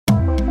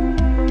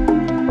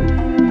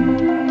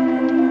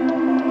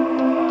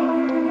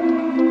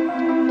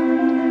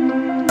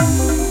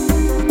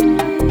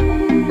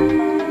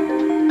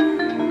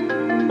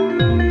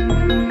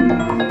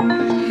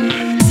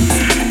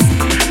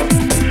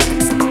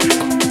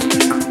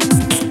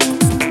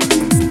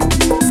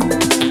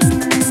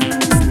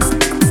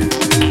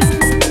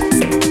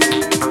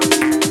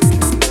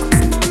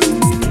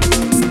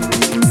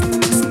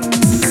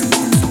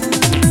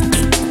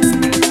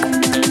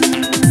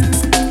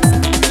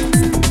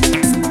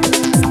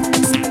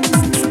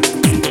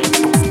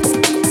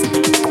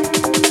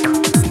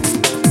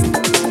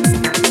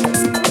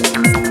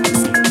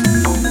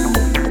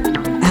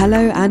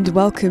and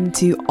welcome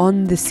to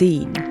On The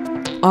Scene,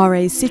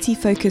 RA's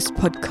city-focused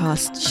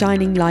podcast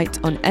shining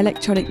light on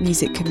electronic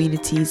music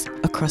communities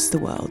across the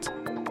world.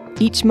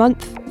 Each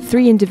month,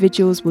 3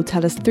 individuals will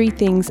tell us 3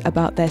 things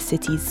about their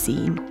city's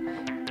scene.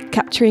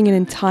 Capturing an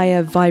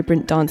entire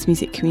vibrant dance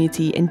music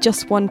community in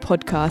just one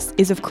podcast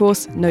is of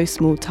course no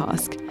small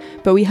task,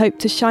 but we hope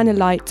to shine a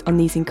light on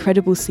these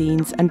incredible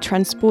scenes and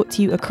transport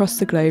you across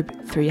the globe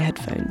through your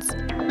headphones.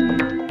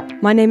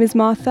 My name is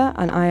Martha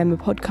and I am a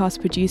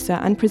podcast producer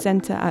and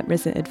presenter at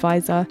Resident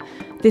Advisor.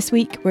 This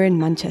week we're in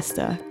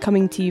Manchester,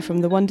 coming to you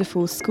from the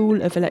wonderful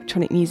School of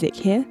Electronic Music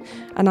here,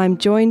 and I'm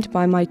joined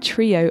by my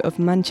trio of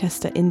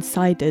Manchester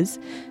insiders,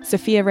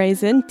 Sophia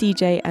Raisin,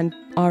 DJ and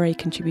RA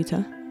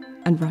contributor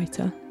and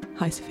writer.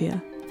 Hi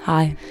Sophia.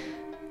 Hi.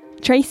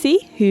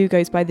 Tracy, who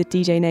goes by the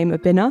DJ name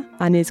Abina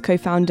and is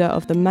co-founder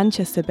of the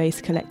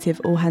Manchester-based collective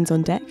All Hands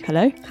on Deck.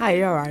 Hello. Hi,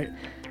 you alright?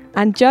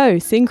 And Joe,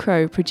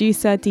 Synchro,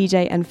 producer,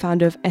 DJ and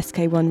founder of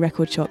SK1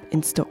 Record Shop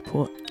in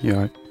Stockport. You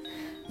alright?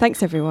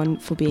 Thanks everyone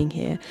for being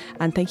here,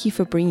 and thank you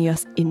for bringing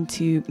us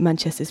into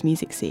Manchester's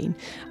music scene.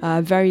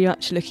 Very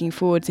much looking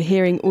forward to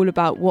hearing all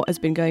about what has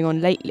been going on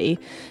lately.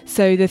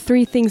 So the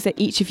 3 things that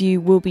each of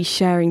you will be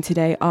sharing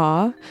today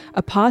are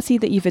a party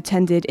that you've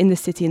attended in the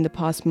city in the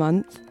past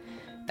month,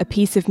 a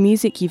piece of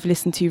music you've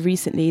listened to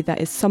recently that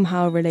is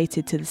somehow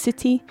related to the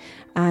city,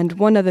 and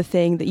one other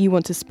thing that you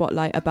want to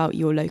spotlight about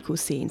your local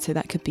scene. So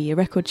that could be a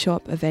record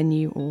shop, a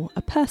venue or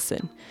a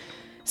person.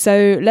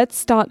 So let's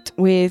start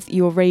with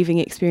your raving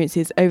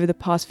experiences over the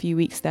past few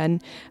weeks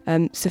then.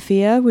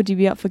 Sophia, would you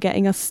be up for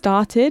getting us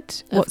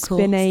started? What's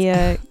been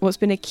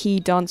a key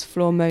dance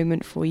floor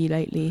moment for you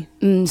lately?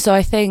 So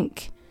I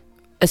think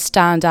a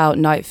standout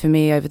night for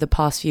me over the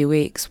past few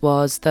weeks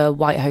was the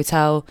White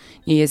Hotel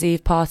New Year's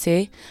Eve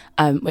party,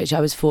 which I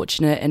was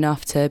fortunate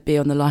enough to be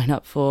on the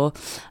lineup for.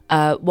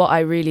 What I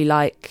really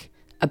like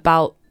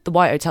about the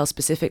White Hotel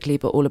specifically,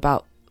 but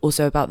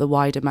also about the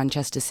wider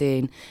Manchester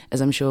scene,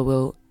 as I'm sure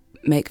we'll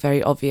make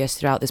very obvious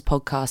throughout this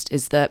podcast,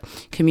 is that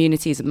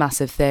community is a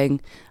massive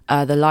thing.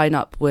 The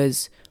lineup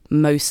was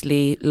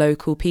mostly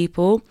local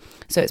people,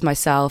 so it's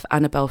myself,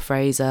 Annabelle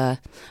Fraser,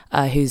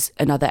 who's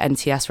another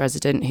NTS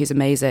resident who's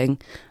amazing,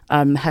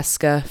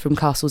 Heska from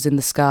Castles in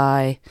the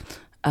Sky,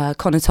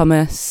 Connor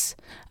Thomas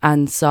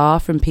and Saar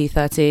from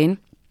P13,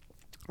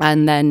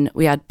 and then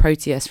we had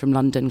Proteus from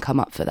London come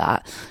up for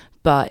that.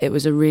 But it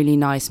was a really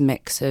nice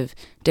mix of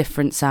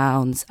different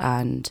sounds,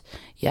 and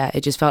yeah, it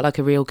just felt like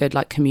a real good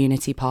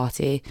community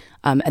party.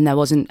 And there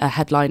wasn't a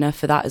headliner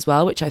for that as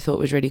well, which I thought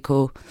was really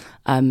cool.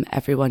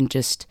 Everyone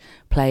just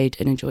played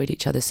and enjoyed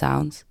each other's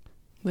sounds.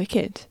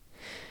 Wicked.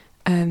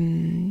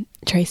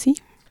 Tracy?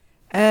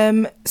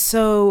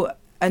 So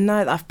a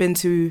night that I've been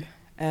to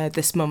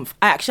this month,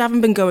 I actually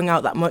haven't been going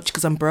out that much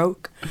because I'm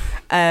broke,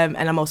 and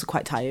I'm also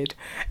quite tired.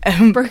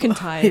 Broken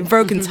tired.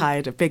 Broken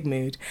tired, a big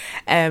mood.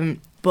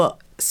 But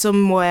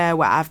somewhere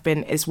where I've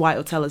been is White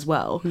Hotel as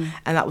well,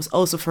 and that was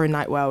also for a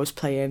night where I was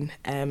playing,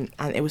 and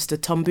it was the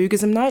Tom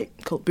Boogism night,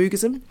 called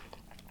Boogism,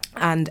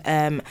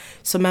 and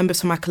some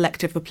members from my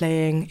collective were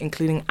playing,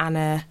 including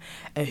Anna,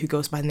 who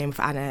goes by the name of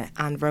Anna,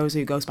 and Rosa,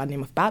 who goes by the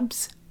name of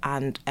Babs,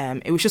 and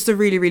it was just a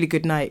really, really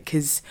good night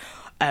because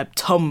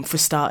Tom, for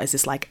starters,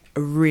 is a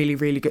really,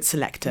 really good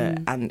selector,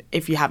 and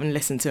if you haven't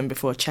listened to him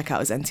before, check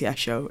out his NTS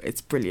show, it's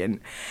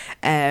brilliant.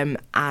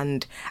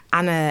 And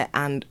Anna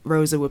and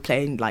Rosa were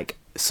playing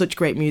such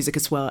great music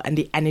as well, and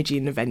the energy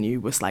in the venue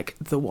was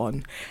the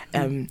one.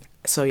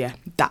 So yeah,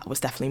 that was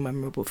definitely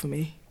memorable for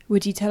me.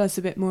 Would you tell us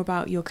a bit more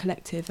about your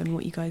collective and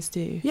what you guys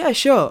do? Yeah,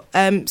 sure.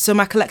 So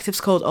my collective's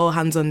called All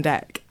Hands on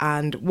Deck,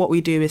 and what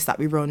we do is that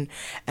we run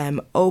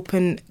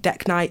open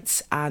deck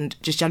nights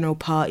and just general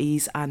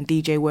parties and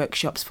DJ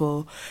workshops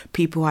for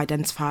people who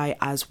identify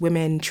as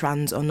women,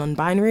 trans or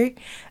non-binary.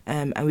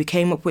 And we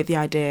came up with the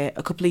idea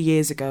a couple of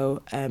years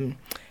ago,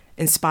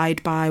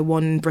 inspired by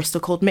one in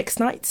Bristol called Mixed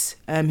Nights,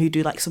 who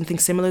do something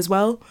similar as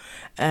well.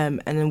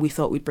 And then we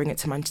thought we'd bring it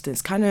to Manchester.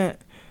 It's kind of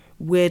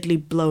weirdly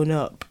blown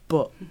up,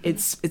 but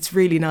it's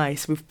really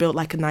nice. We've built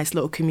a nice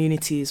little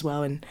community as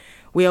well, and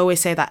we always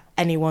say that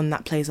anyone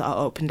that plays at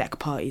our open deck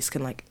parties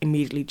can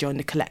immediately join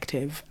the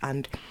collective,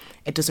 and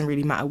it doesn't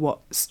really matter what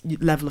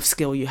level of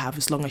skill you have,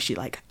 as long as you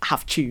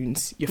have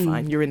tunes, you're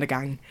fine, you're in the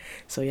gang.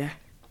 So yeah,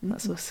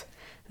 that's us.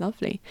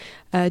 Lovely.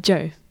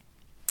 Joe?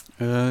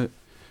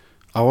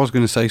 I was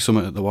going to say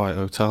something at the White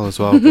Hotel as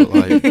well, but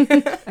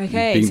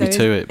okay, beat so me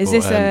to it. Is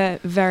this a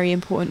very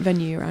important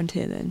venue around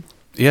here then?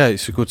 Yeah,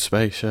 it's a good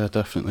space, yeah,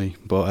 definitely.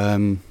 But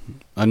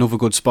another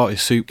good spot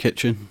is Soup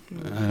Kitchen.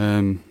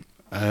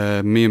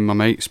 Me and my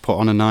mates put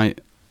on a night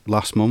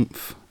last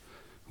month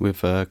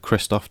with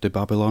Christophe de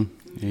Babylon.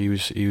 He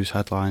was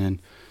headlining,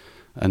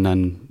 and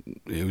then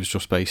it was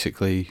just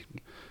basically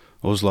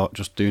us lot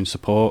just doing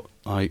support.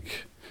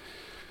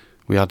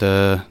 We had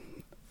a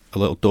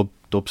little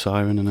dub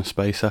siren and a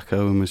space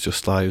echo, and was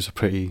just it was a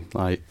pretty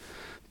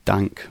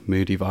dank,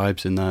 moody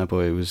vibes in there, but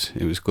it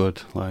was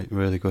good,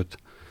 really good.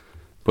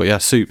 But yeah,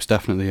 Soup's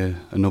definitely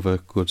another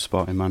good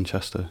spot in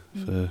Manchester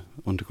for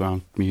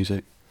underground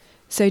music.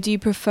 So do you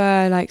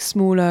prefer like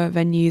smaller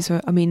venues?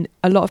 Or, I mean,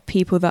 a lot of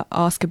people that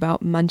ask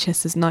about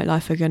Manchester's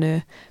nightlife are going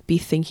to be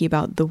thinking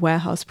about the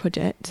Warehouse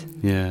project.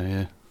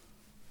 Yeah.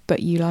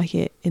 But you like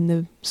it in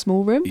the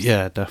small rooms?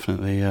 Yeah,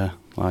 definitely, yeah.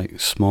 Like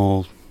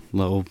small,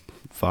 little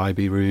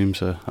vibey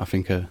rooms, I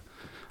think I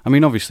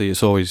mean, obviously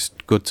it's always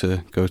good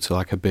to go to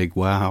like a big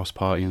warehouse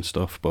party and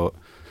stuff, but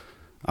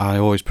I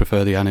always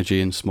prefer the energy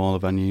in smaller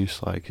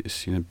venues. Like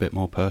it's, you know, a bit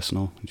more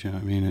personal. Do you know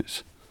what I mean?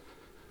 It's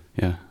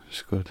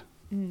good.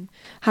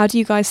 How do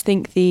you guys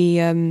think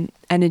the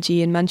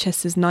energy in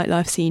Manchester's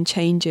nightlife scene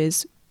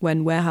changes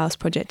when Warehouse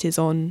project is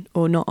on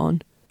or not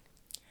on?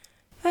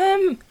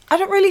 I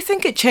don't really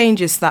think it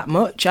changes that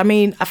much. I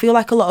mean, I feel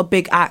like a lot of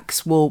big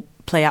acts will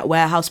play at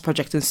Warehouse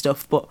project and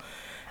stuff, but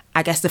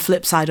I guess the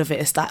flip side of it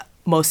is that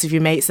most of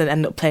your mates then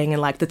end up playing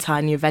in like the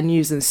tinier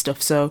venues and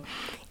stuff. So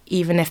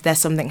even if there's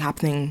something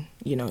happening,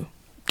 you know,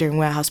 during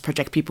Warehouse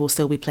project, people will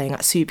still be playing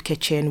at Soup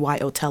Kitchen,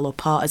 White Hotel or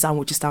Partisan,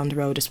 which is down the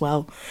road as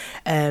well.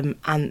 And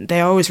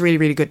they're always really,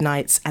 really good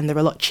nights, and they're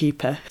a lot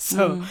cheaper.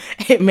 So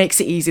it makes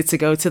it easier to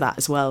go to that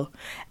as well.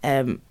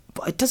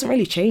 But it doesn't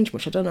really change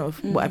much. I don't know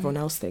what everyone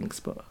else thinks,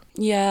 but...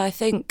 Yeah, I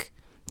think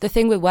the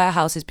thing with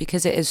Warehouse is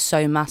because it is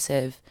so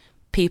massive,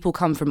 people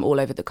come from all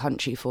over the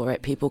country for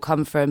it. People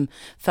come from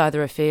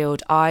further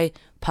afield. I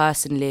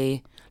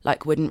personally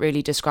wouldn't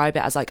really describe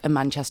it as like a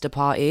Manchester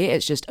party.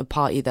 It's just a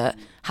party that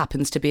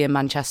happens to be in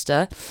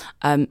Manchester.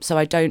 So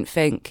I don't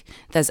think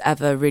there's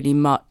ever really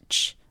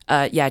much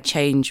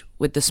change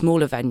with the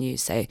smaller venues,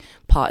 say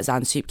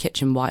Partisan, Soup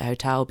Kitchen, White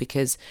Hotel,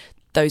 because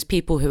those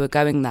people who are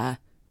going there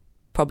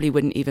probably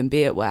wouldn't even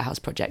be at Warehouse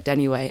project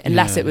anyway,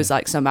 unless it was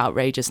like some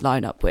outrageous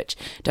lineup, which,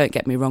 don't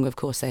get me wrong, of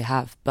course they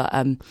have. But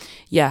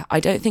I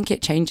don't think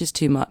it changes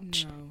too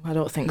much. No, I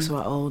don't think so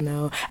at all,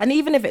 no. And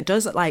even if it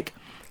does, like,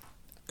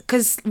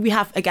 because we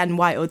have, again,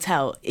 White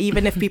Hotel,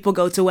 even if people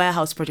go to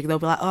Warehouse project, they'll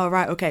be like, oh,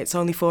 right, okay, it's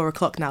only 4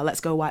 o'clock now,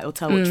 let's go White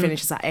Hotel, which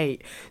finishes at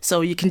 8.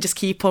 So you can just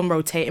keep on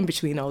rotating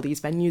between all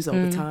these venues all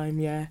the time,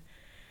 yeah.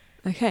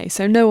 Okay,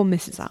 so no one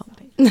misses out.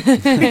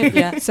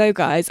 Yeah. So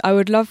guys, I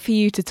would love for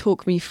you to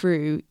talk me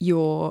through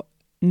your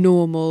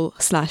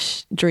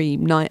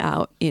normal/dream night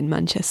out in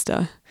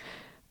Manchester.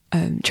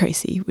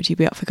 Tracy, would you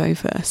be up for going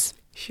first?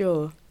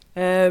 Sure.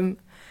 I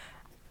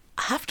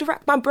have to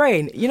rack my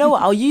brain. You know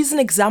what? I'll use an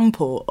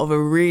example of a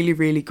really,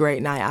 really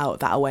great night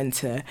out that I went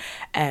to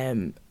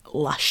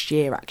last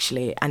year,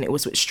 actually, and it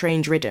was with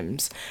Strange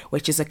Rhythms,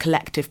 which is a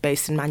collective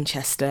based in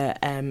Manchester.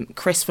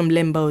 Chris from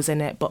Limbo's in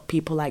it, but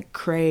people like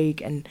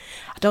Craig and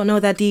I don't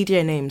know their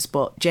DJ names,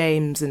 but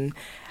James and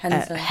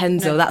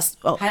Henzo. No, that's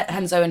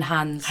Henzo and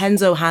Hans.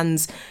 Henzo,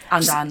 Hans,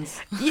 and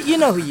Hans. You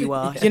know who you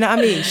are. You know what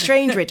I mean?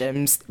 Strange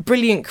Rhythms,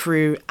 brilliant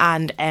crew,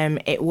 and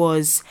it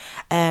was,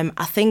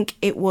 I think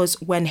it was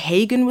when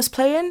Hagen was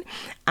playing,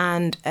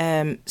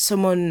 and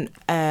someone.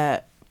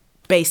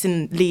 Based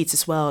in Leeds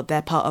as well,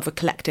 they're part of a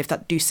collective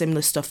that do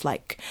similar stuff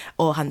like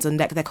All Hands on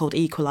Deck. They're called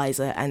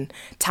Equalizer, and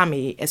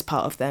Tammy is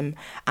part of them,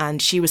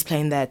 and she was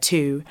playing there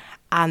too.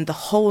 And the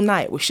whole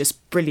night was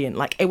just brilliant.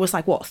 Like, it was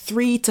like, what,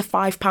 £3 to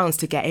 £5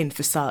 to get in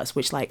for starts,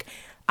 which, like,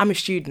 I'm a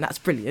student, that's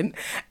brilliant.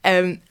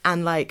 And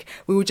like,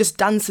 we were just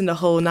dancing the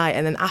whole night,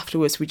 and then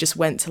afterwards we just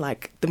went to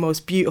like the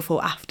most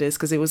beautiful afters,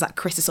 because it was at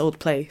Chris's old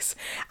place,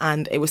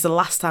 and it was the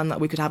last time that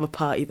we could have a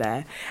party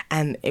there,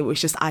 and it was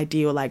just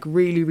ideal. Like,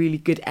 really, really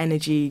good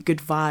energy, good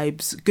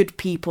vibes, good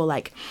people,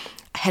 like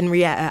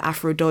Henrietta,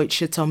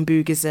 Afrodeutsche, Tom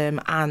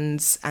Boogism,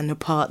 and her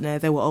partner,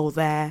 they were all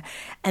there,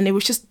 and it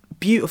was just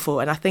beautiful.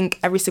 And I think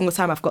every single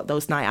time I've got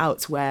those night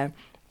outs where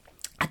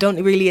I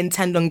don't really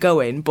intend on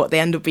going, but they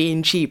end up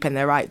being cheap and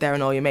they're right there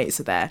and all your mates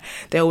are there,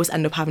 they always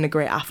end up having a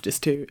great afters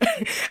too.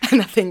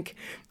 And I think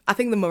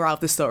the moral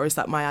of the story is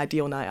that my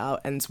ideal night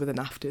out ends with an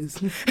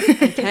afters.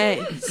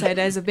 Okay, so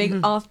there's a big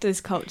afters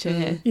culture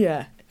here.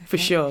 Yeah, for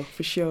sure.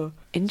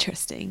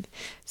 Interesting.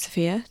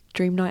 Sophia,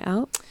 dream night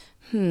out?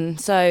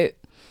 So,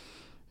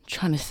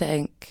 trying to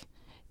think.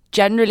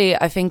 Generally,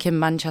 I think in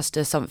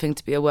Manchester, something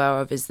to be aware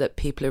of is that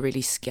people are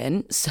really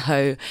skint.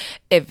 So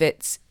if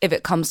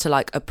it comes to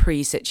like a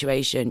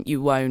pre-situation,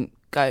 you won't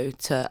go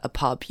to a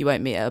pub, you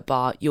won't meet at a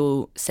bar,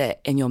 you'll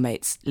sit in your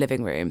mate's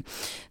living room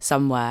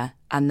somewhere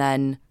and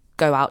then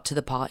go out to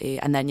the party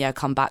and then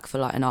come back for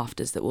like an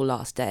afters that will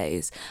last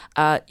days.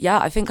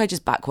 I think I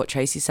just back what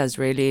Tracy says,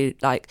 really.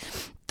 Like,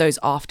 those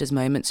afters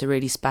moments are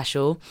really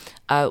special.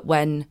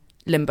 When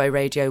Limbo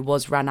Radio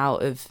was ran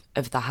out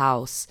of the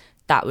house,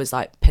 that was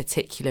like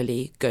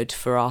particularly good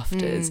for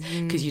afters,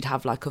 because you'd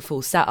have like a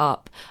full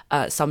setup.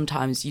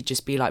 Sometimes you'd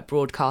just be like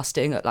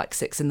broadcasting at like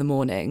 6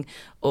 a.m,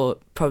 or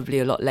probably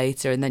a lot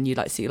later, and then you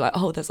like see like,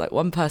 oh, there's like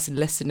one person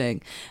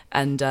listening.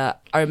 And I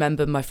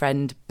remember my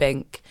friend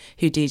Bink,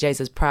 who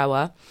DJs as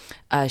Prower.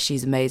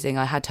 She's amazing.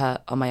 I had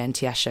her on my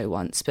NTS show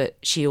once, but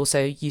she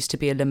also used to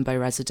be a Limbo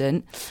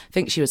resident. I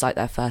think she was like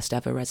their first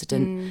ever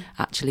resident.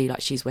 Actually, like,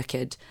 she's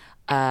wicked.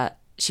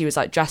 She was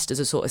like dressed as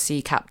a sort of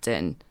sea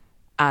captain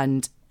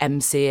and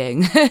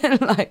emceeing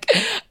like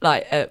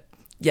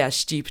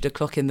stupid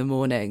o'clock in the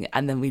morning,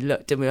 and then we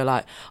looked and we were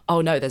like,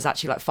 oh no, there's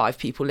actually like 5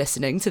 people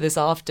listening to this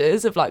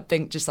afters of like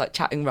Bink just like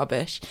chatting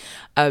rubbish.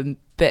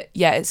 But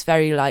yeah, it's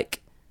very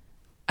like,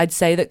 I'd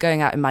say that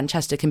going out in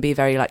Manchester can be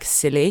very like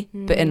silly,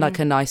 but in like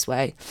a nice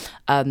way.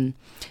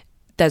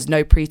 There's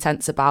no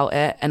pretense about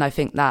it, and I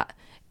think that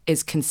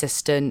is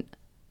consistent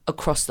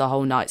across the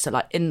whole night. So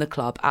like in the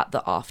club, at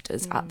the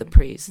afters, at the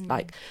pre's,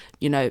 like,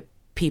 you know,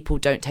 people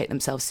don't take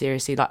themselves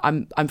seriously. Like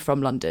I'm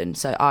from London,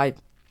 so I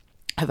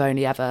have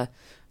only ever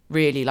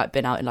really like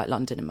been out in like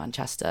London and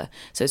Manchester,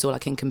 so it's all I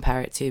can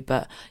compare it to.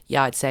 But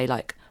yeah, I'd say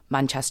like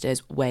Manchester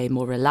is way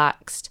more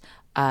relaxed.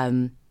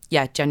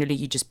 Generally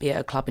you just be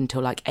at a club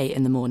until like 8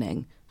 in the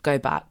morning, go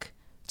back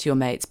to your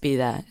mates, be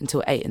there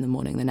until 8 in the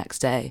morning the next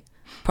day,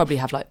 probably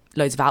have like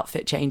loads of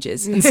outfit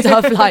changes and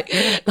stuff like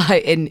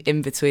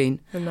in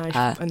between.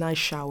 A nice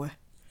shower.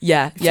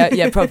 Yeah,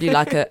 probably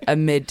like a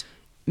mid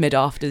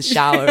afters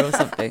shower or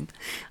something.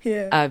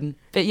 Yeah.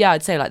 But yeah,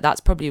 I'd say like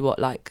that's probably what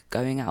like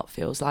going out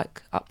feels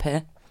like up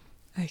here.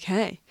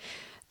 Okay.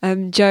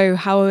 Joe,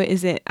 how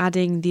is it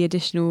adding the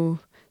additional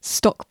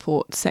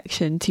Stockport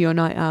section to your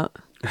night out?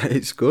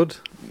 It's good.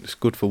 It's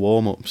good for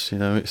warm-ups, you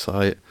know. It's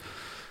like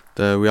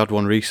we had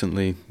one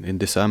recently in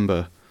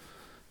December,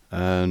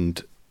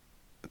 and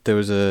there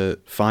was a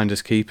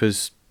finders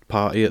keepers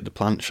party at the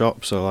plant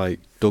shop. So like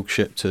Doug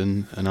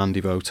Shipton and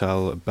Andy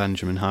Votel,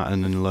 Benjamin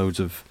Hatton, and loads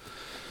of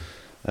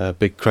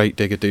big crate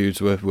digger dudes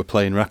were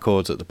playing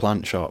records at the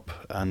plant shop.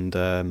 And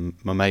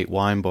my mate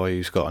Wineboy,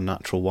 who's got a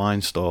natural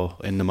wine store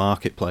in the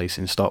marketplace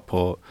in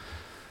Stockport,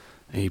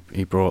 he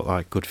brought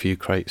like a good few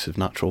crates of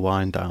natural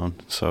wine down.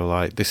 So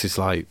like this is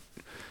like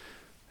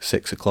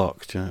 6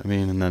 o'clock, do you know what I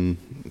mean? And then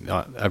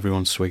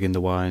everyone's swigging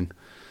the wine,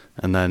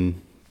 and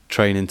then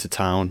train into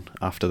town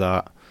after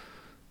that,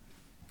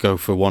 go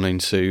for one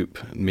in soup,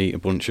 meet a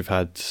bunch of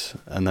heads,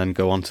 and then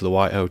go on to the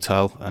White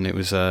Hotel. And it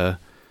was I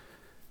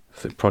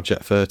think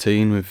Project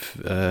 13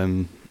 with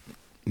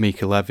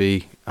Mika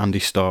Levy, Andy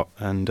Stott,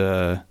 and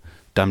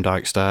Dem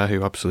Dyke-Stair,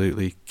 who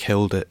absolutely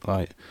killed it.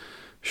 Like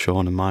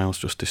Sean and Miles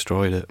just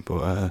destroyed it.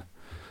 But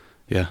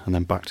and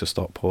then back to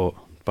Stockport,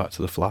 back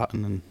to the flat,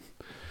 and then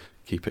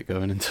keep it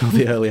going until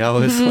the early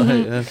hours.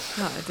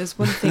 There's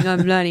one thing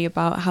I'm learning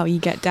about how you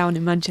get down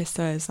in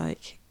Manchester is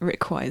like it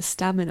requires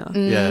stamina.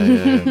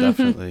 Yeah,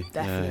 definitely.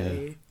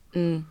 Definitely.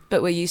 Yeah.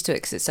 But we're used to it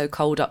because it's so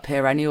cold up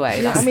here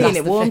anyway.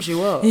 It warms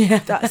you up. Yeah.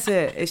 That's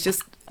it. It's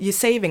just you're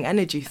saving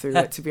energy through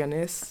it, to be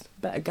honest.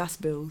 Better gas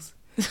bills.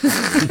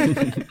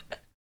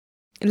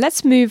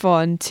 Let's move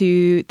on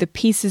to the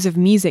pieces of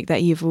music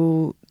that you've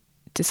all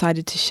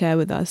decided to share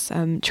with us.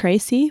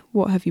 Tracy,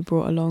 what have you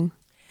brought along?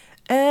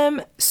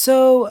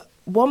 So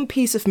one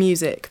piece of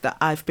music that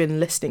I've been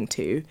listening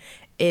to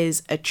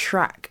is a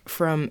track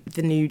from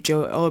the new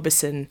Joe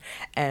Orbison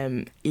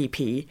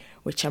EP,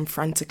 which I'm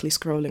frantically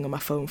scrolling on my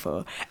phone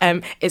for.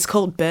 It's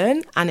called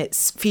Burn, and it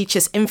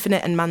features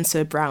Infinite and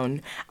Mansur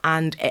Brown,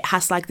 and it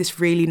has like this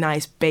really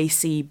nice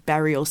bassy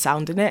burial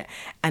sound in it.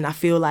 And I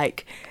feel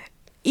like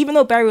even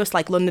though Burial's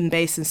like London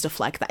based and stuff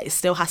like that, it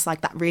still has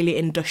like that really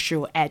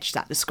industrial edge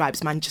that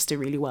describes Manchester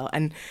really well.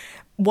 And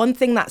one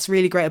thing that's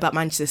really great about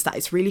Manchester is that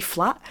it's really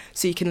flat,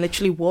 so you can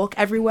literally walk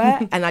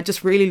everywhere. And I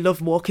just really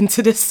love walking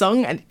to this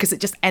song, and because it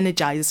just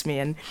energizes me,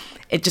 and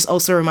it just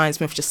also reminds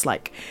me of just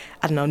like,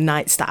 I don't know,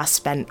 nights that I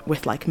spent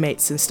with like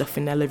mates and stuff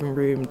in their living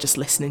room, just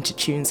listening to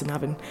tunes and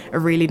having a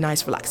really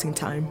nice relaxing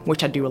time,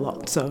 which I do a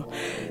lot. So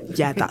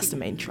yeah, that's the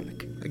main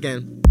track.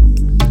 Again.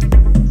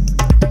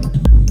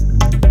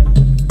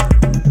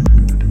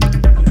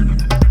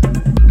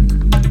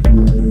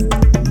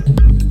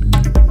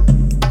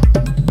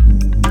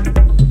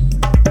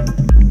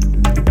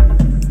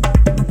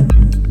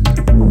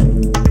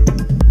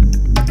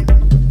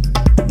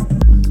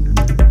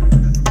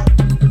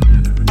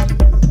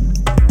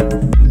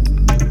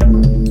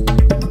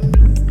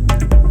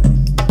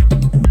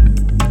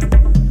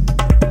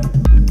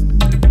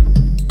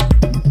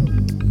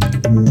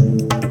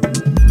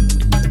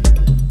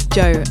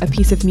 Joe, a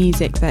piece of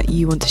music that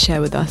you want to share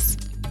with us?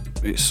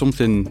 It's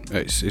something.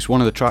 It's one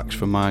of the tracks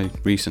from my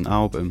recent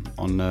album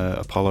on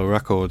Apollo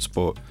Records.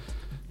 But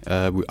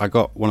I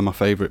got one of my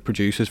favourite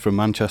producers from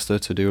Manchester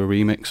to do a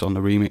remix on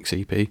the remix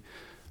EP.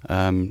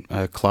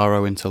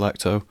 Claro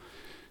Intellecto.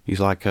 He's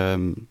like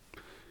kind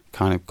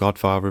of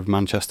godfather of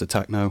Manchester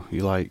techno.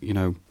 You like, you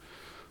know,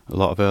 a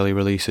lot of early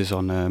releases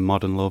on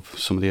Modern Love,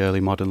 some of the early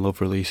Modern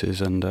Love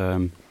releases,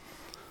 and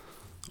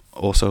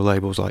also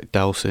labels like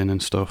Delsin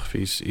and stuff.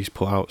 He's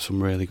put out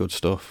some really good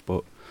stuff,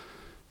 but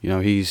you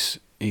know, he's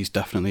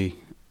definitely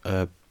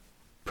a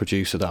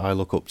producer that I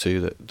look up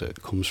to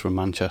that comes from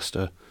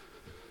Manchester,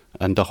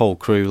 and the whole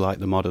crew, like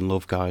the Modern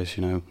Love guys,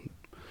 you know,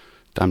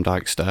 Dem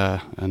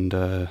Dyke-Stair and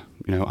you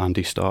know,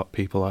 Andy Stott,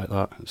 people like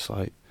that. It's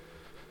like,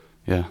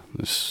 yeah,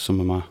 it's some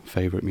of my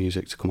favourite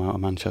music to come out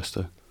of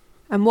Manchester.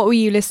 And what were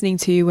you listening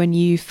to when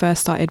you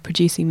first started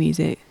producing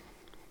music?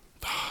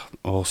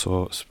 All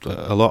sorts,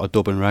 a lot of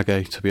dub and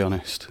reggae, to be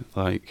honest.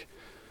 Like,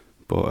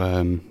 but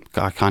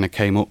I kind of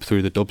came up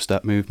through the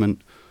dubstep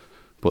movement,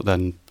 but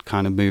then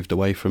kind of moved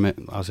away from it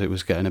as it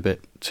was getting a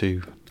bit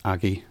too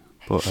Aggie.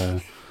 But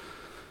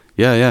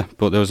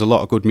but there was a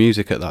lot of good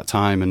music at that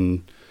time,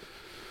 and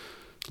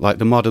like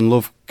the Modern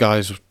Love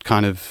guys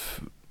kind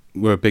of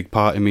were a big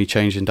part in me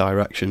changing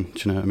direction. Do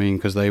you know what I mean?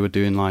 Because they were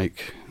doing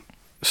like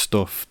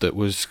stuff that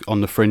was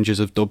on the fringes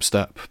of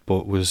dubstep,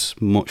 but was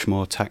much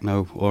more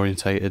techno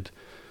orientated.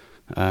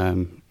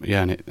 And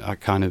I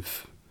kind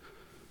of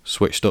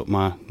switched up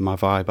my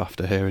vibe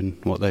after hearing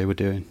what they were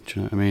doing. Do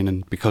you know what I mean?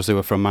 And because they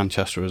were from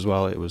Manchester as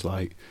well, it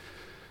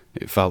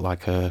felt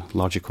like a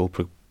logical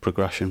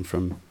progression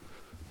from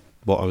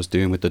what I was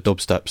doing with the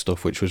dubstep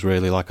stuff, which was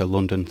really like a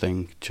London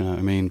thing. Do you know what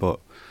I mean? But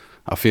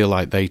I feel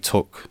like they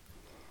took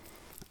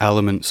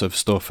elements of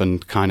stuff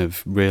and kind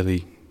of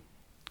really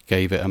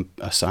gave it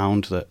a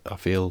sound that I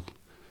feel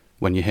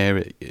when you hear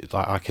it,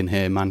 like I can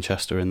hear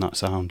Manchester in that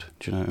sound.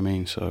 Do you know what I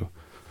mean? So,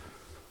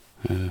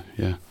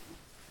 yeah.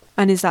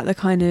 And is that the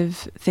kind of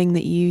thing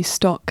that you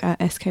stock at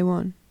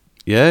SK1?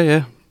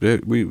 Yeah.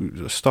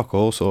 We stock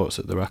all sorts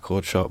at the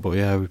record shop, but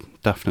yeah, we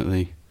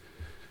definitely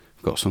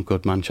got some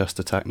good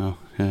Manchester techno.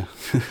 Yeah.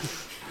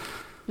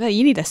 No,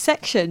 you need a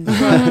section.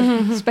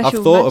 Special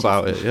I've thought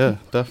about it. Yeah,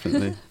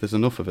 definitely. There's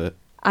enough of it.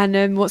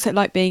 And what's it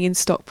like being in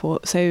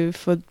Stockport? So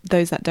for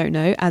those that don't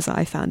know, as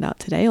I found out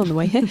today on the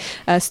way here,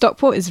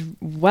 Stockport is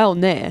well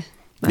near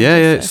Manchester. Yeah,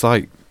 it's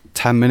like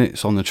 10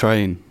 minutes on the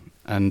train,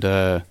 and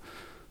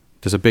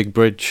there's a big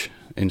bridge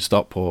in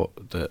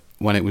Stockport that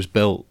when it was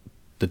built,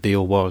 the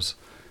deal was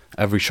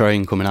every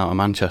train coming out of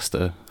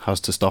Manchester has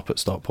to stop at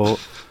Stockport.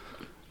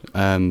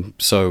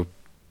 So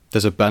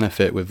there's a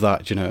benefit with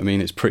that, do you know what I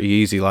mean? It's pretty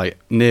easy, like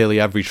nearly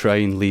every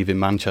train leaving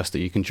Manchester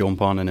you can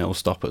jump on and it'll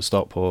stop at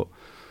Stockport.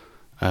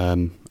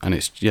 And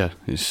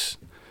it's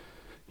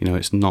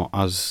not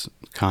as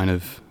kind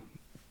of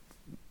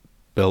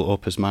built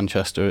up as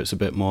Manchester. It's a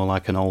bit more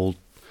like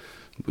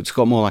it's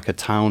got more like a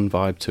town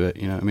vibe to it,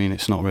 you know what I mean?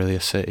 It's not really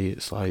a city.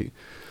 It's like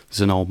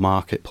there's an old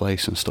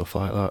marketplace and stuff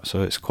like that.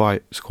 So it's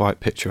quite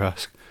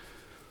picturesque.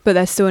 But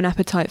there's still an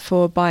appetite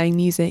for buying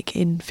music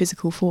in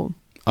physical form.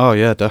 Oh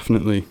yeah,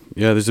 definitely.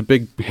 Yeah, there's a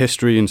big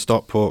history in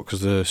Stockport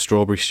because the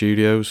Strawberry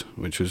Studios,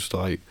 which was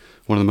like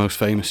one of the most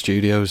famous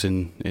studios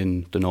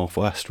in the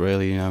Northwest,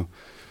 really, you know,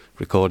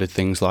 recorded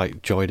things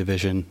like Joy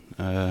Division,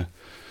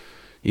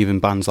 even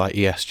bands like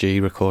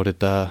ESG recorded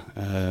there,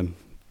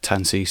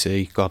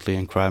 10cc, Godley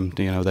and Creme,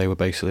 you know, they were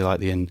basically like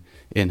the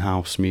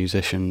in-house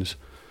musicians.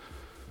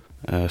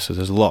 So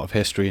there's a lot of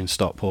history in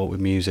Stockport with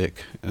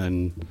music,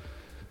 and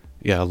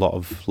yeah, a lot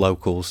of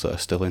locals that are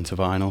still into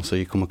vinyl, so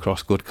you come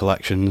across good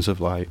collections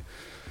of like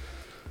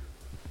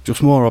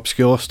just more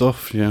obscure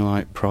stuff, you know,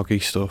 like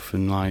proggy stuff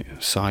and like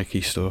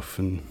psyche stuff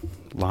and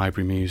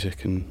library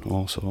music and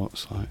all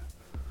sorts. Like,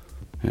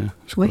 yeah,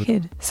 it's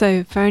wicked. Good.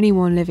 So for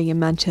anyone living in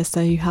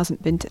Manchester who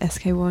hasn't been to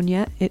SK1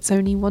 yet, it's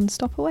only one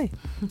stop away.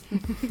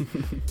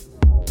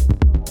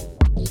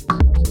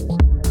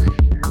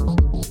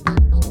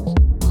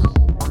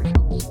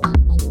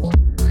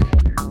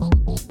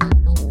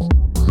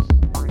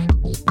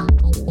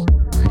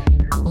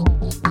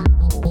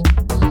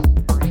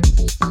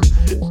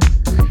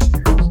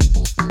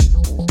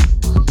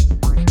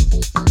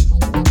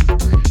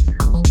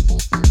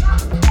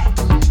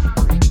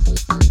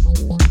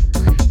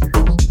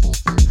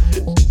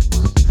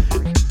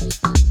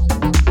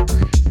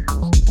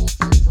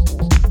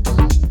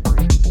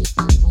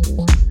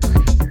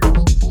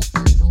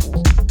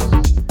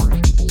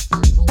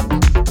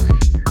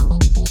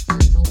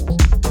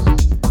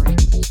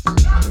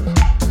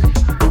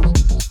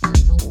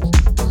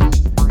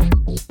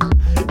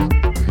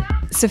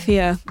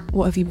 Sophia,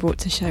 what have you brought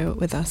to share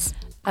with us?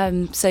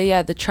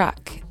 The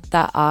track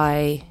that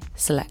I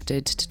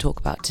selected to talk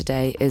about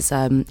today is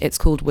it's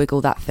called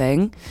Wiggle That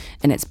Thing,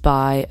 and it's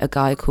by a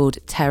guy called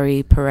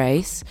Terry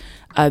Parace.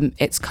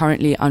 It's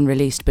currently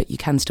unreleased, but you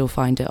can still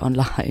find it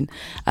online.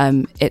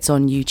 It's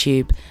on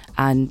YouTube,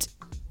 and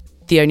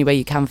the only way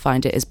you can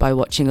find it is by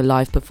watching a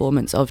live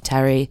performance of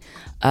Terry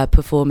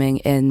performing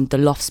in the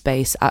Loft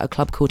Space at a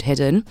club called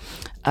Hidden.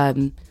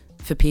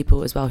 For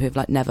people as well who have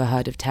like never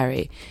heard of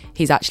Terry,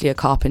 he's actually a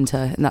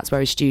carpenter, and that's where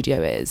his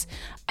studio is,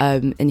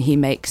 and he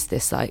makes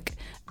this like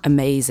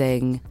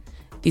amazing,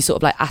 these sort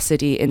of like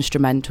acidy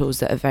instrumentals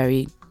that are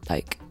very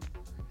like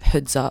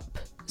hoods up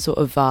sort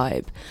of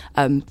vibe,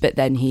 but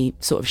then he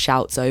sort of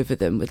shouts over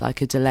them with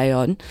like a delay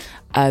on,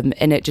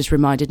 and it just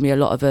reminded me a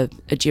lot of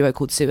a duo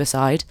called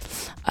Suicide.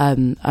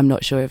 I'm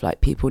not sure if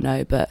like people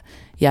know, but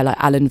yeah, like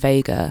Alan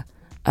Vega,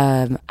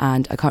 and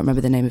I can't remember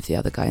the name of the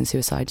other guy in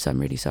Suicide, so I'm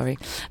really sorry,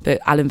 but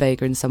Alan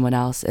Vega and someone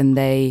else, and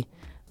I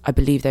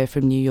believe they were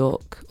from New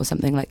York or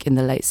something, like in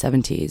the late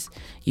 70s,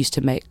 used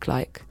to make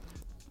like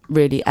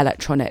really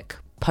electronic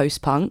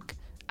post-punk,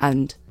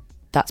 and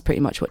that's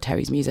pretty much what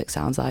Terry's music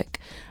sounds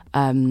like.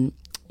 And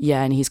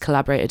he's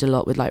collaborated a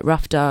lot with like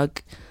Rough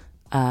Doug,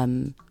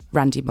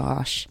 Randy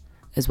Marsh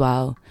as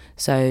well.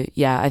 So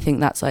yeah, I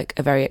think that's like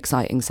a very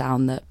exciting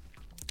sound that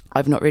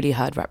I've not really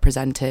heard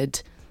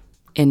represented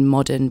in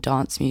modern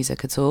dance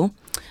music at all.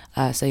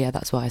 So yeah,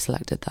 that's why I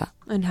selected that.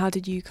 And how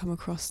did you come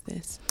across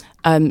this?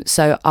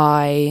 So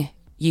I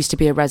used to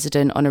be a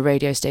resident on a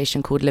radio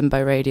station called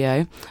Limbo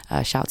Radio.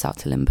 Shouts out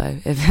to Limbo.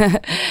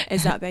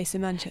 Is that based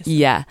in Manchester?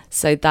 Yeah,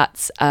 so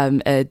that's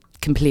a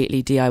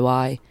completely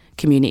DIY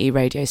community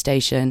radio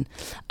station.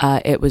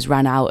 It was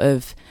ran out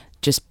of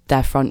just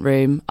their front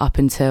room up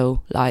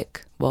until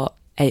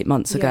 8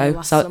 months ago.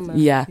 Last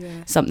summer.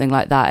 Something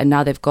like that. And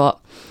now they've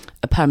got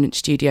a permanent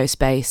studio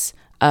space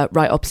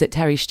right opposite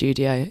Terry's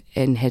studio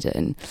in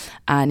Hidden.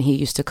 And he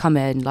used to come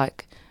in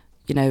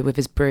with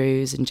his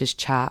brews and just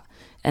chat.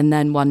 And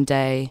then one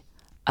day,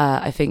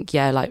 I think,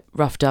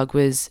 Rough Doug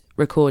was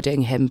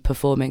recording him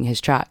performing his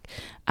track,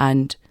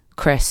 and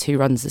Chris, who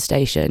runs the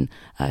station,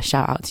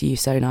 shout out to you,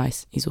 So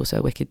Nice. He's also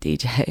a wicked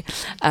DJ,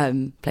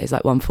 plays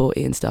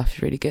 140 and stuff.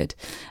 He's really good.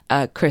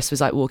 Chris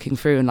was walking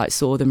through and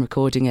saw them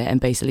recording it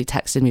and basically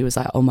texted me, was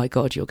like, oh my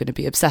God, you're going to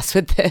be obsessed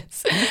with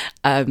this.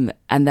 And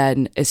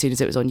then as soon as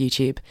it was on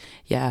YouTube,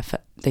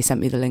 they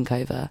sent me the link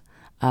over.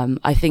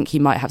 I think he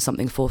might have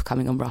something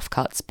forthcoming on Rough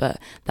Cuts, but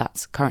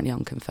that's currently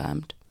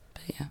unconfirmed.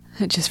 But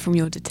yeah. Just from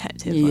your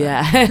detective work.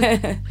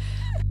 Yeah.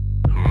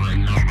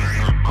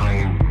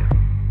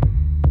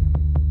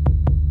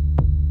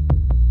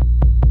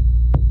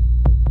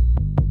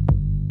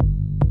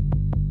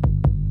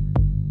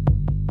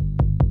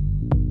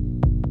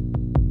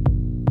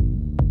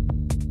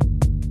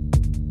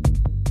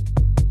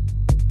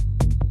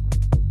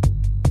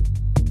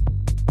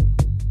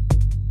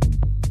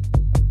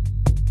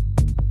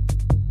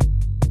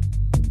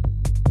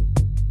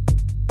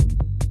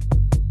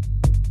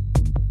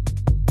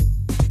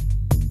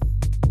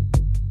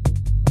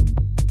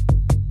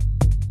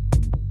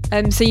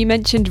 So you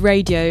mentioned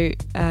radio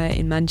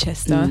in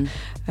Manchester.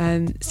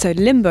 So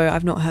Limbo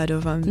I've not heard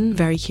of. I'm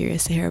very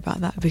curious to hear about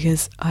that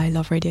because I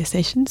love radio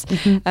stations.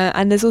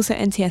 And there's also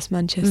NTS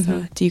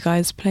Manchester. Do you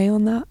guys play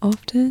on that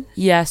often?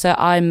 Yeah, so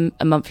I'm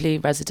a monthly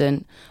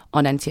resident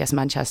on NTS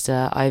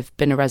Manchester. I've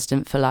been a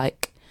resident for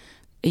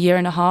a year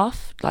and a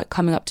half,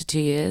 coming up to 2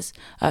 years.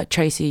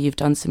 Tracy, you've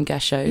done some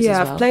guest shows as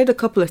well. Yeah, I've played a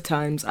couple of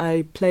times.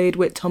 I played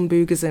with Tom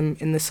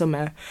Boogism in the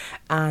summer,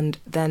 and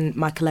then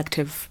my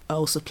collective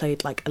also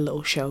played a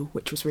little show,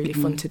 which was really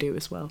fun to do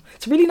as well.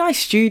 It's a really nice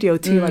studio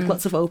too,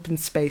 lots of open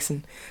space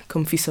and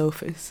comfy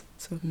sofas.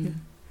 So yeah.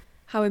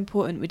 How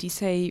important would you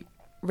say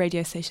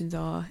radio stations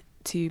are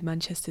to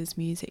Manchester's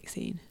music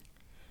scene?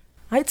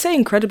 I'd say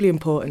incredibly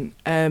important.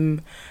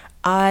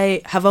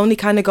 I have only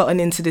kind of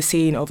gotten into the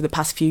scene over the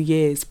past few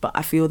years, but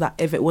I feel that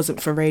if it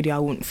wasn't for radio, I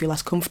wouldn't feel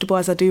as comfortable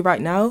as I do right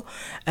now.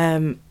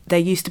 There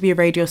used to be a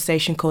radio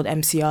station called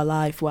MCR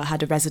Live where I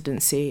had a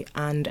residency,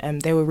 and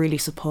they were really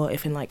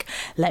supportive in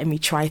letting me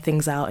try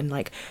things out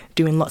and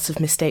doing lots of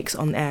mistakes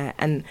on air.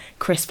 And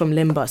Chris from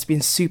Limbo has been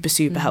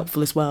super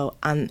helpful as well.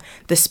 And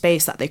the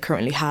space that they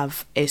currently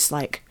have is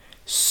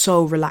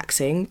so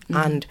relaxing,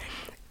 and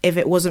if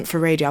it wasn't for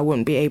radio, I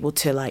wouldn't be able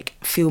to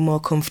feel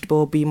more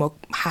comfortable, be more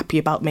happy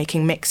about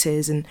making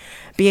mixes, and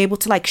be able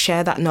to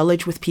share that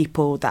knowledge with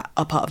people that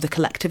are part of the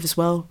collective as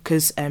well.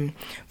 Because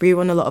we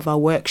run a lot of our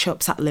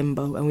workshops at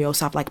Limbo, and we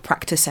also have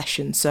practice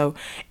sessions. So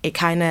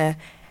it I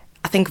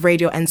think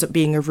radio ends up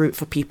being a route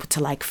for people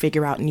to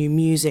figure out new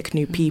music,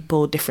 new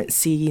people, different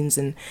scenes,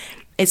 and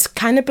it's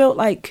kind of built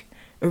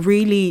a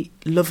really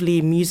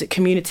lovely music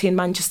community in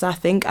Manchester, I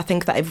think. I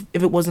think that if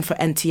it wasn't for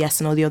NTS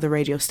and all the other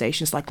radio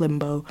stations like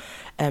Limbo,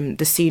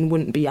 the scene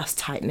wouldn't be as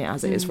tight-knit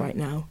as it is right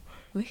now.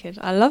 Wicked.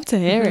 I love to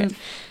hear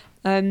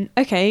it.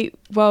 Okay,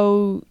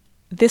 well,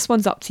 this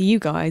one's up to you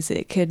guys.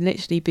 It could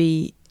literally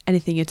be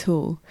anything at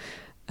all.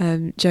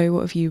 Joe,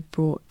 what have you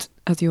brought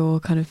as your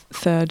kind of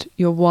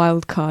your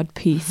wild card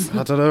piece?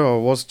 I don't know,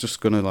 I was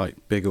just going to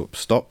big up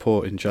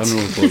Stockport in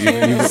general, but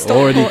you've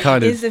already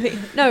kind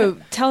of... No,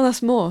 tell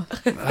us more.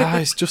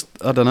 It's just,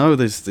 I don't know,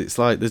 there's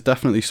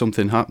definitely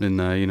something happening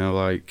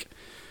there,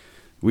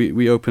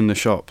 we opened the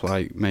shop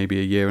maybe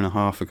a year and a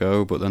half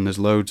ago, but then there's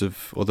loads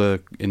of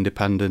other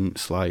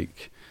independents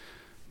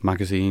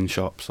magazine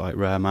shops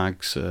Rare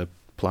Mags,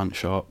 Plant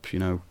Shop,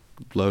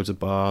 loads of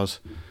bars.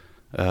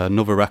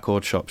 Another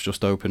record shop's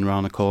just opened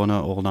around the corner,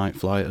 All Night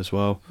Flight as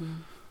well.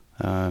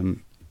 And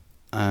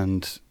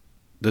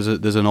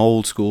there's an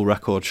old school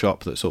record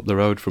shop that's up the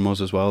road from us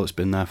as well. It's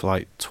been there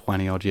for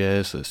 20 odd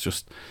years. It's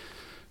just,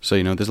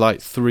 so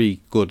there's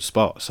 3 good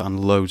spots and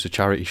loads of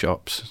charity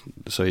shops.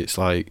 So it's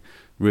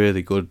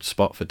really good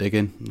spot for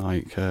digging.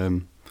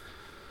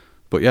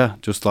 But yeah,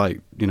 just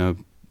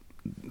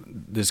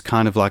there's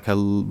kind of a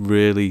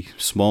really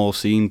small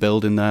scene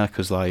building there,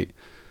 because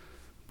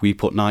we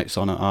put nights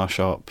on at our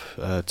shop.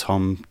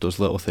 Tom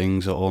does little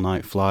things at All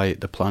Night Flight.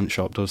 The Plant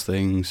Shop does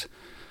things,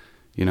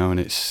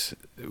 and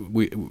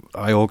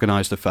I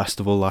organised a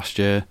festival last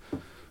year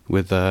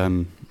with,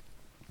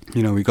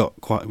 we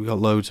got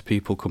loads of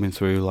people coming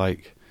through.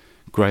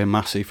 Graham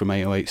Massey from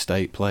 808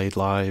 State played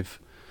live.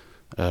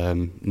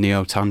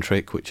 Neo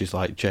Tantric, which is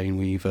Jane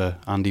Weaver,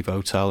 Andy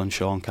Votel, and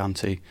Sean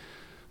Canty.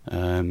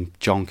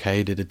 John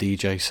Kay did a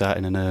DJ set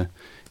in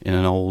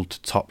an old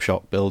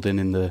Topshop building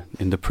in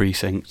the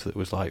precinct that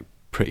was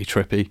pretty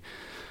trippy,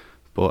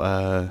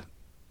 but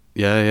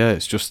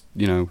it's just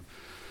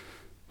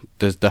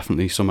there's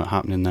definitely something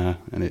happening there,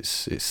 and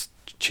it's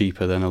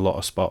cheaper than a lot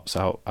of spots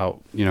out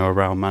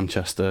around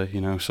Manchester,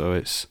 so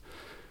it's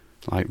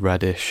like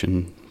Reddish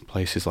and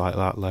places like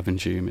that,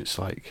 Levenshulme. It's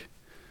like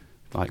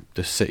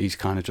the city's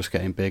kind of just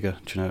getting bigger,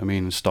 do you know what I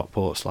mean? And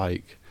Stockport's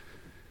like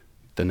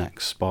the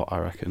next spot, I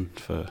reckon,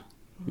 for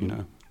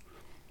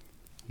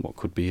what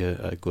could be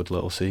a good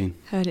little scene.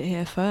 Heard it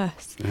here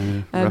first.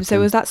 Yeah, so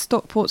was that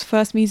Stockport's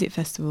first music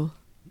festival?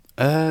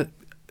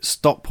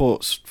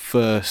 Stockport's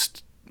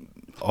first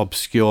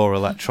obscure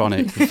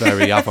electronic,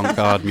 very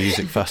avant-garde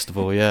music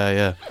festival.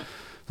 Yeah.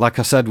 Like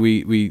I said,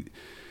 we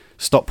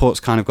Stockport's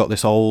kind of got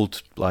this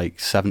old like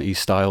 70s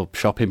style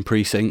shopping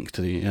precinct,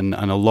 and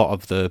a lot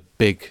of the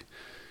big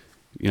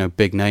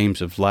names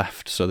have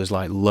left. So there's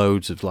like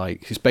loads of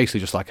it's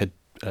basically just like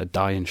a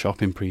dying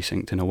shopping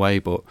precinct in a way.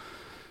 But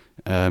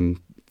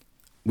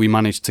we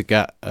managed to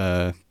get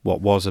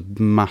what was a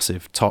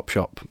massive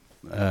Topshop.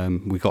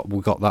 We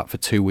got that for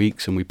 2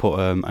 weeks, and we put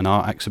an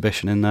art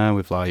exhibition in there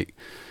with like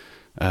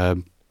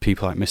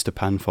people like Mr.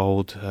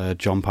 Penfold,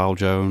 John Paul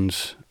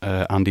Jones,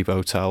 Andy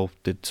Votel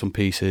did some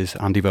pieces.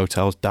 Andy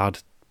Votel's dad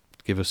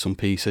gave us some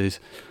pieces.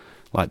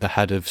 Like the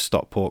head of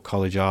Stockport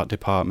College Art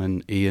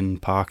Department, Ian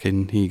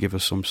Parkin, he gave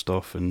us some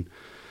stuff, and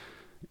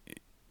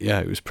yeah,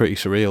 it was pretty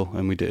surreal.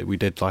 And we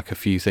did like a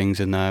few things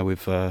in there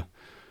with, like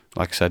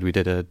I said, we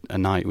did a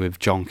night with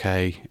John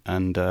Kay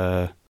and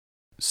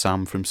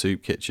Sam from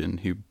Soup Kitchen,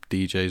 who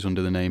DJs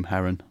under the name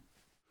Heron.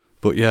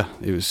 But yeah,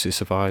 it's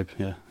a vibe.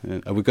 Yeah,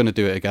 we're going to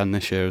do it again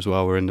this year as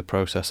well. We're in the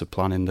process of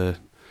planning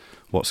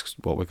what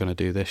we're going to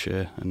do this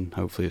year, and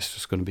hopefully it's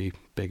just going to be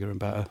bigger and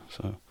better.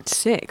 So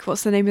sick.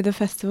 What's the name of the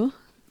festival?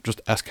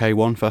 Just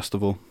SK1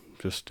 Festival.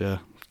 Just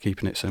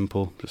keeping it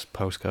simple. Just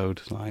postcode,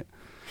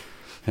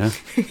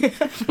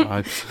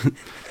 vibes.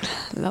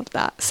 Love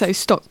that. So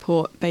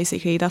Stockport,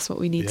 basically, that's what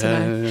we need to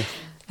know. Yeah.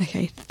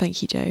 Okay,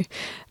 thank you, Joe.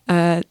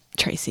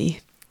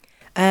 Tracy.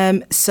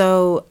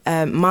 So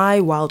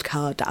my wild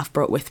card that I've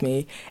brought with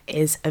me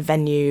is a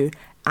venue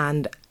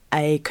and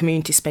a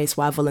community space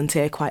where I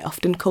volunteer quite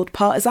often called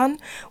Partisan,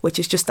 which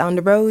is just down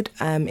the road.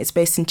 It's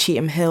based in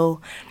Cheetham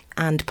Hill,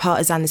 and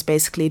Partisan is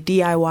basically a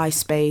DIY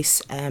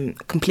space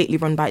completely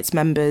run by its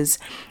members.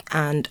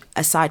 And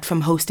aside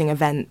from hosting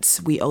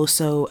events, we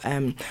also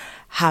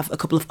have a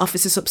couple of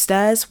offices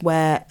upstairs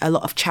where a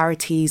lot of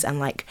charities and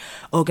like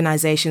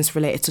organisations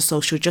related to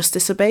social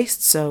justice are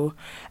based. So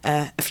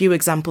a few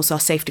examples are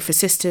Safety for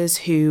Sisters,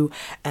 who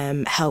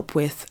help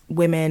with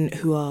women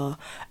who are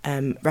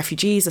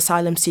refugees,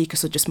 asylum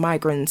seekers, or just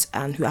migrants,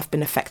 and who have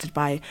been affected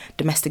by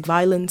domestic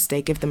violence.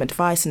 They give them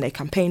advice and they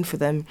campaign for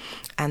them,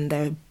 and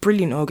they're a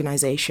brilliant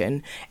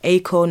organisation.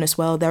 Acorn as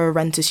well, they're a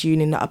renters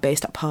union that are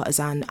based at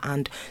Partisan,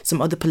 and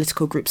some other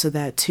political groups are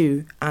there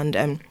too.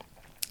 And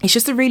it's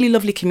just a really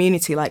lovely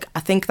community. Like, I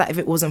think that if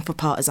it wasn't for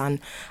Partisan,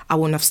 I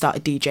wouldn't have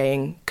started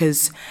DJing,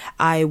 because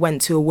I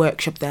went to a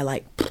workshop there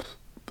like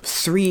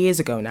 3 years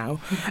ago now,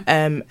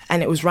 and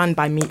it was run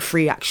by Meat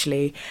Free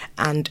actually,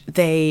 and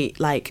they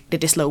like did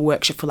this little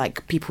workshop for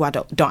like people who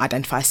don't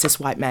identify as cis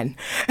white men.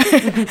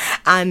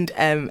 And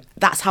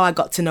that's how I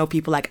got to know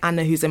people like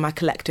Anna, who's in my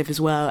collective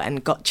as well,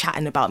 and got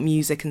chatting about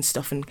music and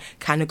stuff, and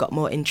kind of got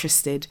more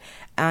interested.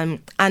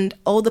 And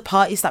all the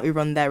parties that we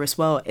run there as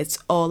well, it's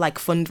all like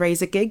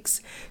fundraiser gigs,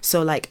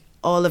 so like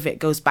all of it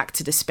goes back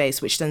to the space,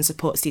 which then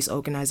supports these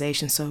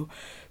organisations. So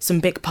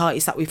some big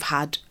parties that we've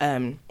had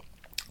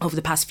over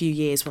the past few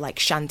years were like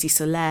Shanty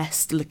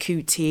Celeste,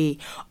 Lakuti,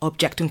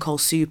 Object and Call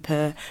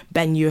Super,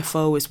 Ben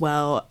UFO as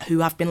well, who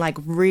have been like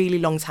really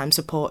long time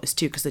supporters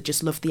too, because they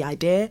just love the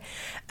idea.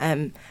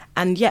 And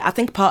yeah, I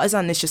think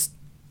Partisan is just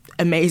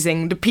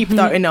amazing. The people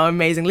that are in are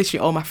amazing. Literally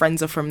all my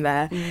friends are from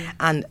there,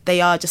 and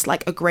they are just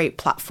like a great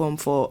platform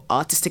for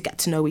artists to get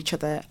to know each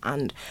other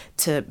and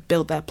to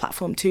build their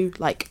platform too.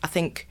 Like, I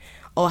think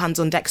All Hands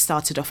on Deck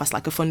started off as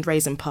like a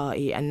fundraising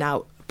party, and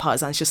now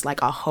Partisan's just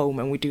like our home,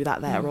 and we do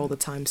that there all the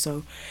time.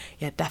 So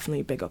yeah,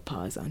 definitely big up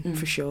Partisan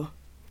for sure.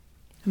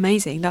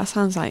 Amazing. That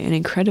sounds like an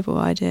incredible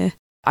idea.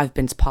 I've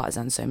been to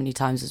Partisan so many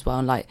times as well,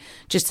 and like,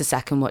 just to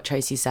second what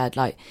Tracy said,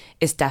 like,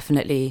 it's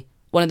definitely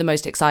one of the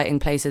most exciting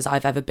places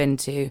I've ever been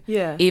to.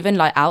 Yeah. Even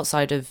like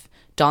outside of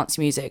dance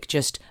music,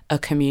 just a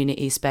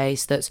community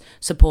space that's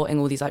supporting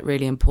all these like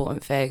really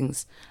important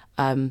things.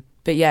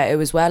 But yeah, it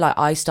was where like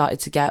I started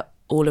to get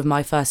all of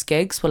my first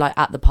gigs were like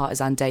at the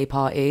Partisan Day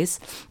parties,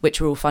 which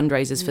were all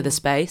fundraisers for the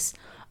space.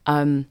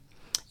 And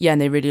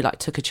they really like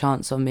took a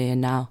chance on me,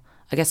 and now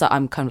I guess like,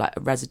 I'm kind of like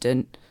a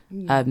resident.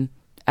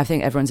 I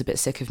think everyone's a bit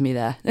sick of me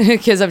there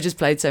because I've just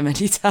played so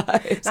many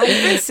times. No,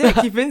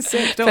 you've been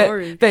sick, don't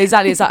worry. But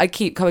exactly, it's like I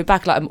keep coming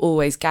back, like I'm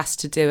always gassed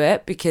to do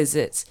it, because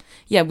it's,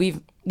 yeah,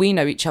 we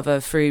know each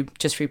other through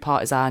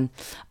Partisan,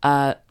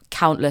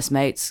 countless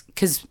mates,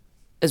 because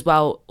as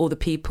well, all the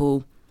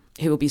people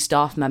who will be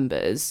staff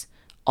members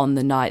on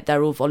the night,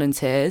 they're all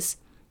volunteers,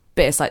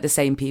 but it's like the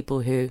same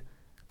people who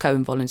go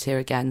and volunteer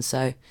again,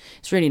 so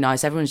it's really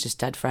nice. Everyone's just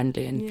dead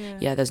friendly,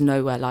 and yeah, there's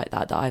nowhere like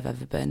that I've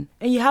ever been.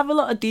 And you have a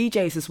lot of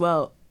DJs as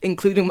well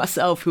including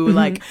myself, who will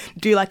like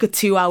do like a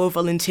 2-hour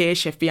volunteer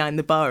shift behind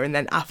the bar and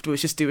then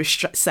afterwards just do a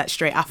set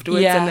straight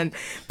afterwards. And then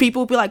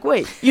people will be like,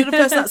 wait, you're the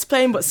person that's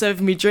playing but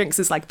serving me drinks.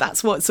 It's like,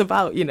 that's what it's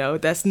about, you know.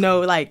 There's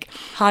no like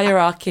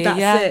hierarchy.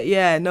 That's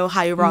it, no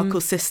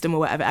hierarchical system or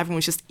whatever.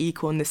 Everyone's just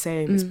equal and the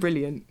same. It's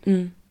brilliant.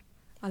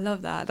 I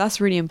love that.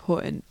 That's really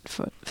important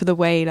for the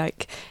way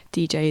like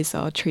DJs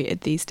are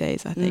treated these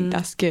days. I think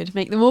that's good.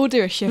 Make them all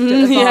do a shift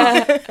at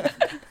the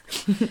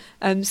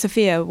bar.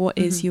 Sophia, what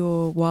is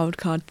your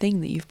wildcard thing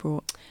that you've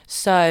brought?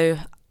 So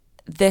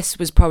this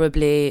was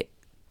probably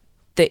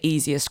the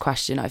easiest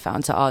question I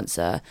found to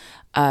answer,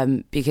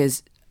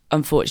 because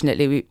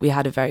unfortunately we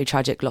had a very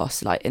tragic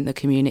loss like in the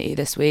community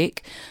this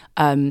week.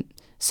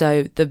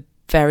 So the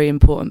very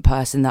important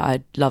person that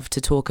I'd love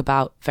to talk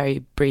about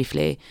very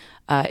briefly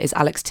is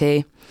Alex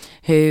T,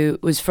 who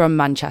was from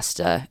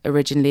Manchester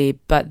originally,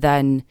 but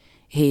then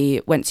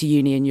he went to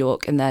uni in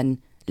York and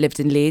then lived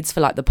in Leeds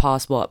for like the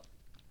past,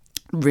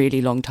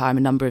 really long time,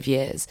 a number of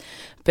years.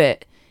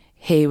 But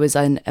he was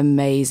an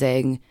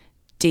amazing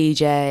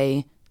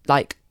DJ,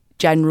 like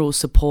general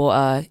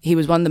supporter. He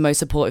was one of the most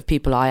supportive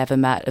people I ever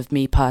met of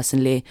me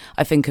personally.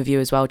 I think of you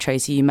as well,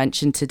 Tracy. You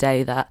mentioned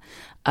today that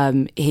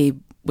he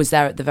was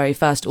there at the very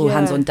first All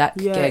Hands on Deck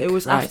gig. It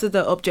was after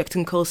the Object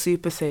and Call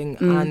Super thing,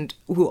 and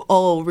we were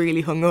all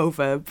really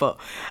hungover, but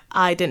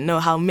I didn't know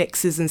how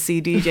mixers and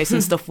CDJs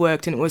and stuff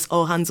worked, and it was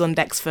All Hands on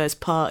Deck's first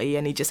party,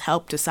 and he just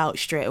helped us out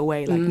straight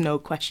away, like no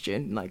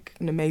question, like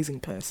an amazing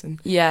person.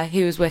 Yeah,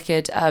 he was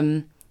wicked.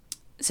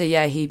 So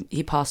yeah,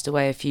 he passed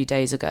away a few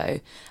days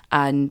ago,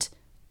 and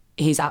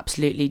he's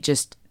absolutely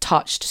just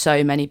touched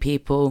so many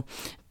people,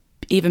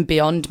 even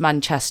beyond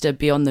Manchester,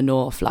 beyond the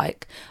north.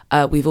 Like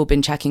we've all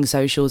been checking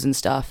socials and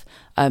stuff.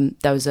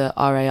 There was a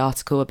RA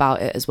article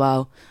about it as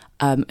well,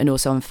 and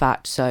also on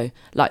Fact. So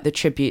like the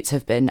tributes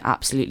have been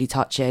absolutely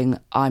touching.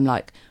 I'm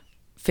like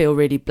feel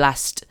really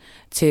blessed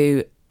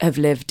to have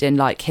lived in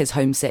like his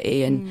home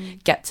city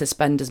and get to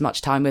spend as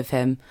much time with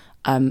him,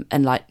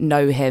 and like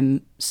know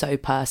him so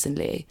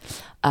personally.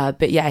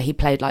 But yeah, he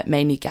played like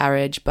mainly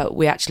garage, but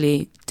we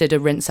actually did a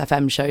Rinse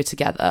FM show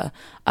together.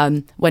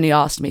 When he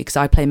asked me, because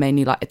I play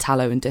mainly like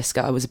Italo and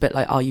disco, I was a bit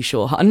like, are you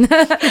sure, hun?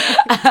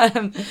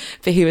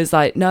 But he was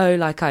like, no,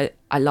 like I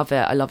love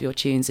it. I love your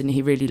tunes. And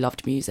he really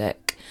loved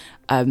music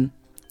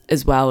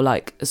as well.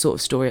 Like a sort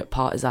of story at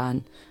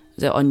Partisan,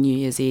 was it on New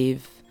Year's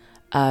Eve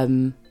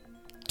 2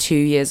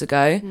 years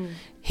ago?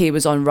 He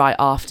was on right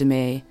after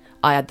me.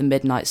 I had the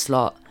midnight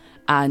slot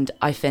and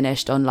I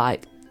finished on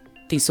like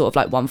these sort of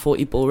like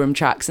 140 ballroom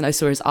tracks, and I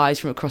saw his eyes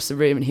from across the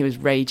room and he was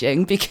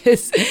raging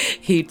because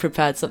he'd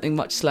prepared something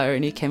much slower,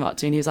 and he came up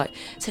to me and he was like,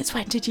 since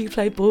when did you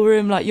play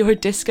ballroom? Like, you're a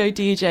disco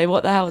DJ,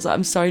 what the hell? I was like,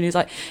 I'm sorry. And he was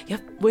like,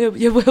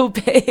 you will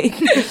be.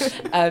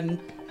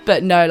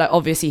 But no, like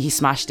obviously he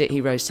smashed it.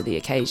 He rose to the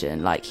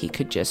occasion. Like he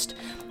could just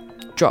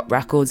drop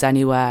records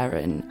anywhere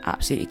and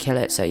absolutely kill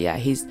it. So yeah,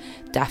 he's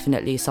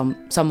definitely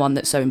someone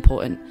that's so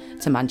important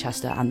to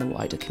Manchester and the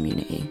wider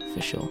community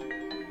for sure.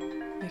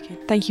 Okay,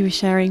 thank you for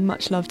sharing.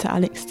 Much love to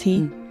Alex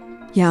T.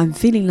 Yeah, I'm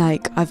feeling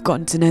like I've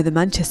gotten to know the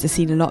Manchester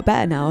scene a lot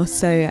better now.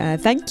 So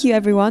thank you,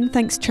 everyone.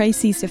 Thanks,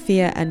 Tracy,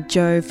 Sophia and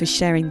Joe for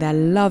sharing their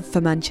love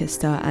for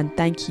Manchester. And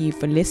thank you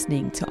for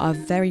listening to our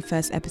very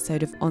first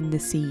episode of On The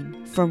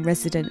Scene from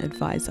Resident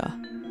Advisor.